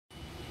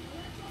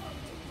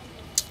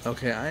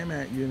Okay, I'm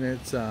at unit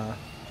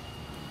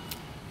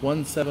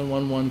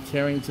 1711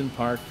 Carrington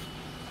Park,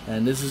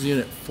 and this is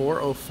unit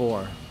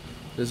 404.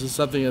 This is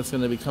something that's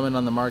going to be coming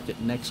on the market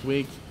next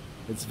week.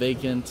 It's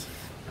vacant,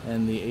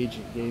 and the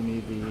agent gave me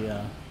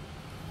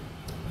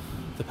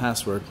the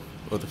password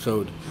or the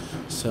code.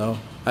 So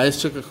I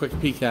just took a quick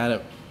peek at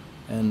it,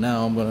 and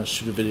now I'm going to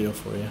shoot a video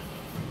for you.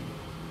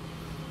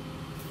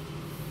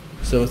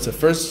 So it's a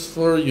first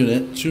floor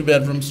unit, 2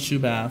 bedrooms, 2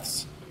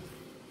 baths.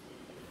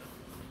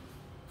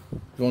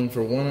 Going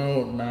for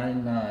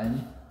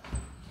 $1099.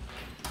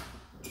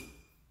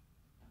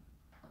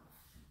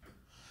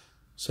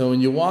 So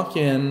when you walk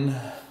in,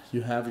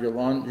 you have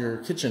your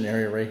kitchen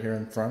area right here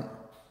in front.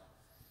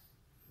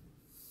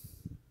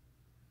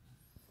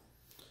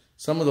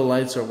 Some of the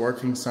lights are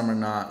working, some are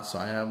not. So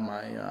I have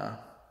my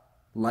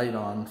light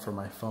on for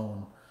my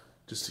phone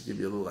just to give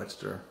you a little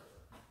extra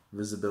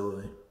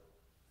visibility.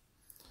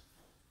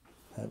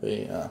 Have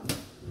a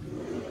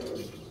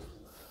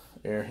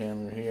air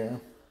handler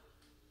here.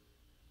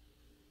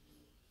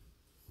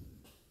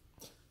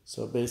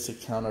 So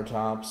basic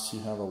countertops. You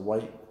have a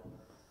white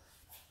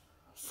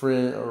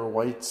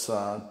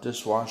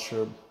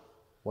dishwasher,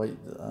 white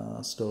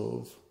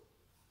stove.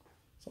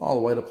 It's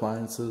all white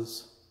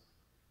appliances.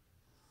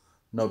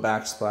 No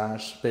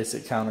backsplash.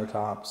 Basic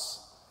countertops.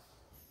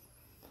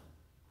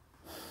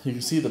 You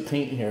can see the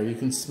paint here. You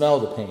can smell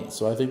the paint.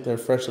 So I think they're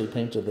freshly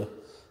painted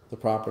the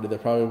property. They're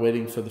probably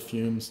waiting for the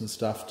fumes and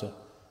stuff to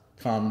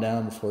calm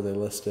down before they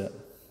list it.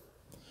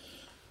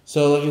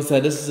 So like I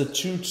said, this is a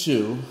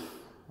 2-2.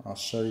 I'll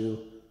show you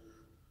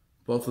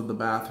both of the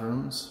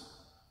bathrooms.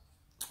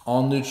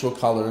 All neutral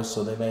colors,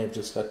 so they may have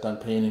just got done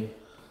painting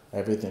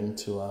everything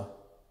to a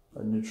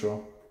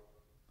neutral.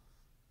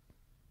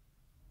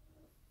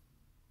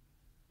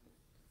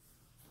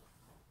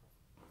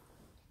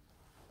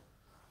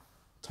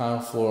 Tile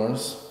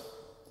floors.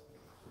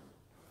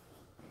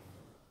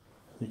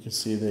 You can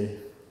see they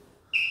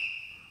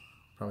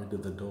probably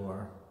did the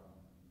door.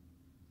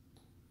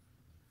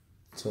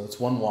 So it's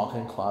one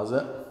walk-in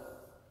closet.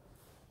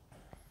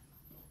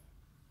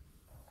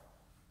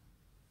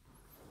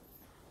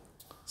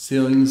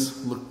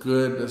 Ceilings look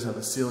good. Does have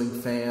a ceiling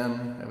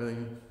fan.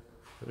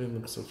 Everything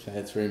looks okay.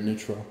 It's very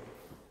neutral.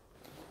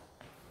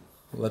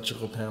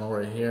 Electrical panel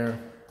right here.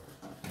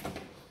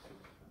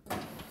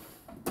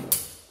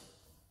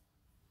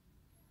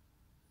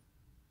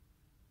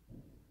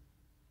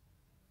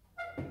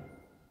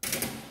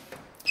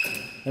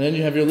 And then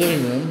you have your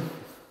living room.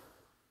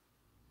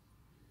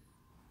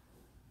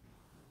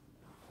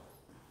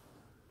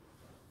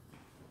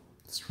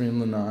 Screen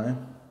lanai.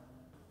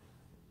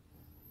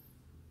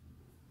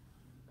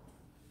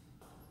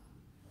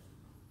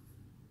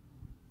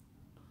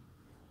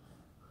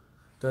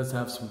 Does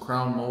have some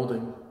crown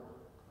molding.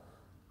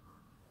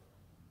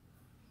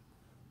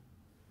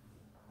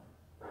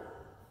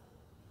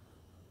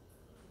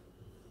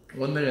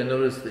 One thing I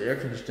noticed, the air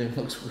conditioning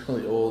looks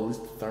really old, at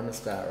least the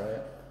thermostat,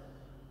 right?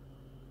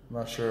 I'm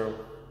not sure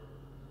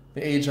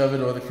the age of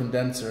it or the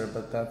condenser,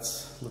 but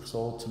looks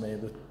old to me.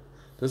 But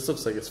this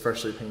looks like it's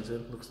freshly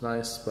painted. Looks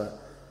nice, but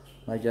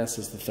my guess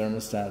is the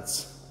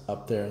thermostat's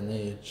up there in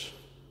age.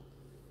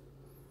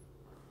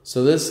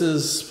 So this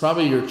is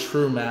probably your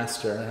true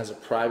master, and it has a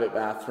private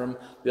bathroom.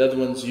 The other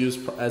one's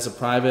used as a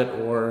private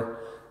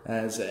or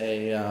as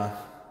a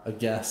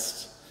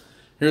guest.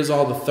 Here's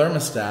all the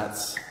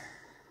thermostats.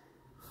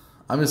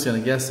 I'm just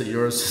gonna guess that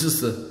yours is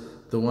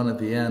the one at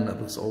the end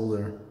that looks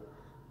older,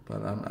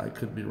 but I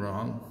could be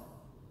wrong.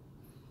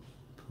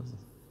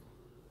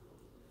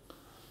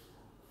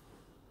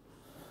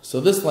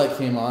 So this light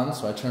came on,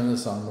 so I turned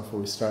this on before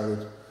we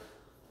started.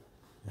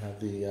 You have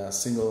the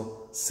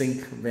single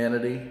sink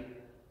vanity.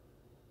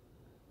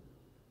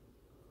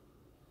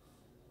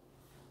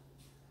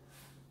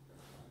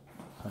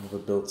 Kind of a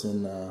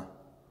built-in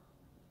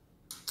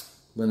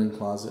linen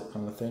closet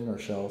kind of thing, or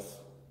shelf.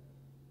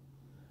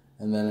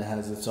 And then it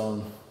has its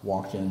own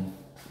walk-in,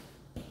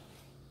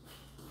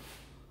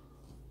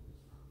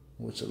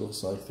 which it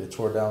looks like they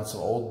tore down some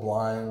old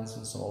blinds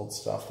and some old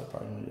stuff they're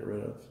probably going to get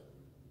rid of.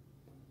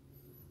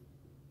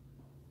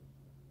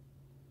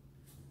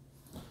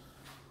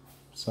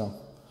 So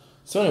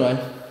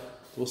anyway,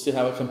 we'll see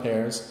how it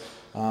compares.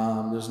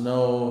 There's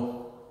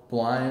no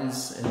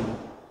blinds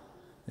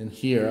in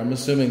here. I'm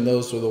assuming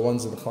those were the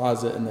ones in the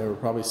closet and they were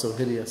probably so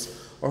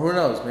hideous. Or who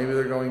knows, maybe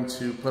they're going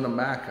to put them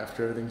back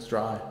after everything's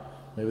dry.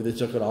 Maybe they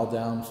took it all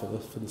down for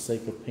the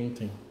sake of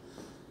painting.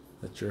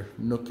 That's your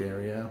nook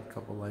area, a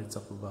couple lights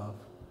up above.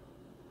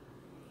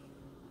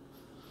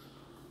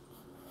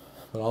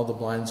 But all the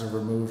blinds are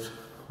removed.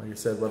 Like I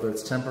said, whether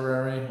it's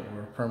temporary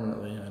or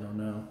permanently, I don't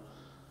know.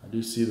 I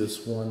do see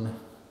this one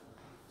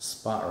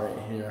spot right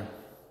here.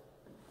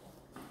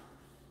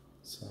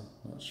 So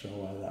I'm not sure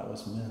why that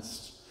was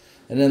missed.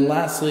 And then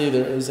lastly,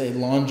 there is a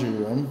laundry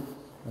room,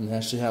 and they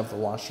actually have the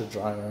washer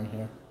dryer in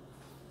here.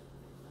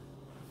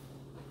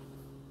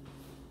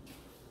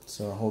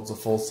 So it holds a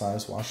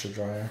full-size washer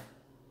dryer.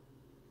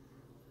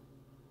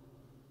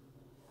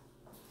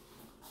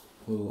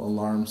 Little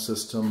alarm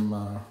system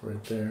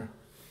right there.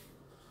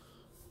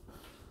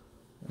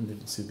 And you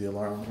can see the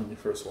alarm when you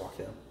first walk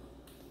in.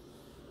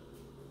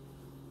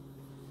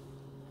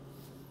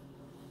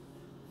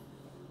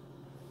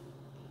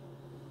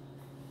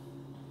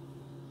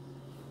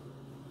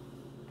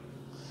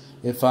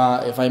 If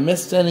I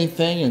missed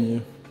anything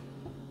and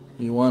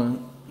you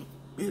want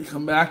me to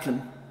come back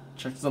and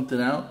check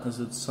something out as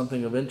it's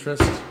something of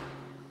interest,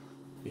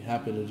 be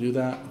happy to do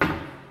that.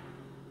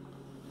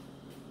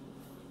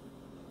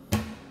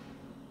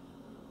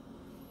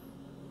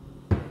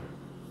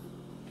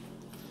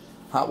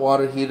 Hot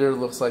water heater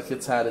looks like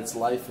it's had its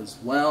life as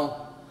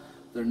well.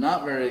 They're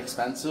not very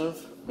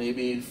expensive,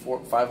 maybe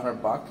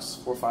 $500,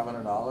 $400 or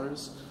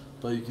 $500,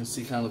 but you can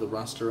see kind of the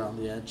rust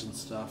around the edge and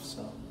stuff.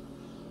 So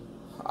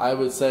I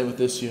would say with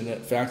this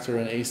unit, factor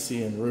in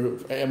AC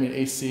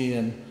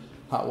and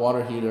hot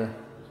water heater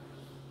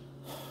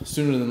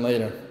sooner than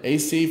later.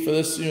 AC for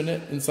this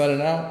unit, inside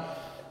and out,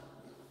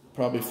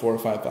 probably $4,000 or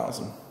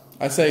 $5,000.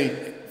 I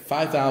say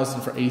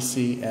 $5,000 for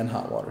AC and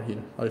hot water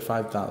heater, probably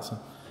 $5,000,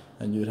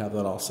 and you would have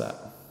that all set.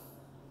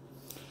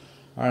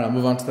 All right, I'll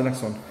move on to the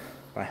next one.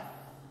 Bye.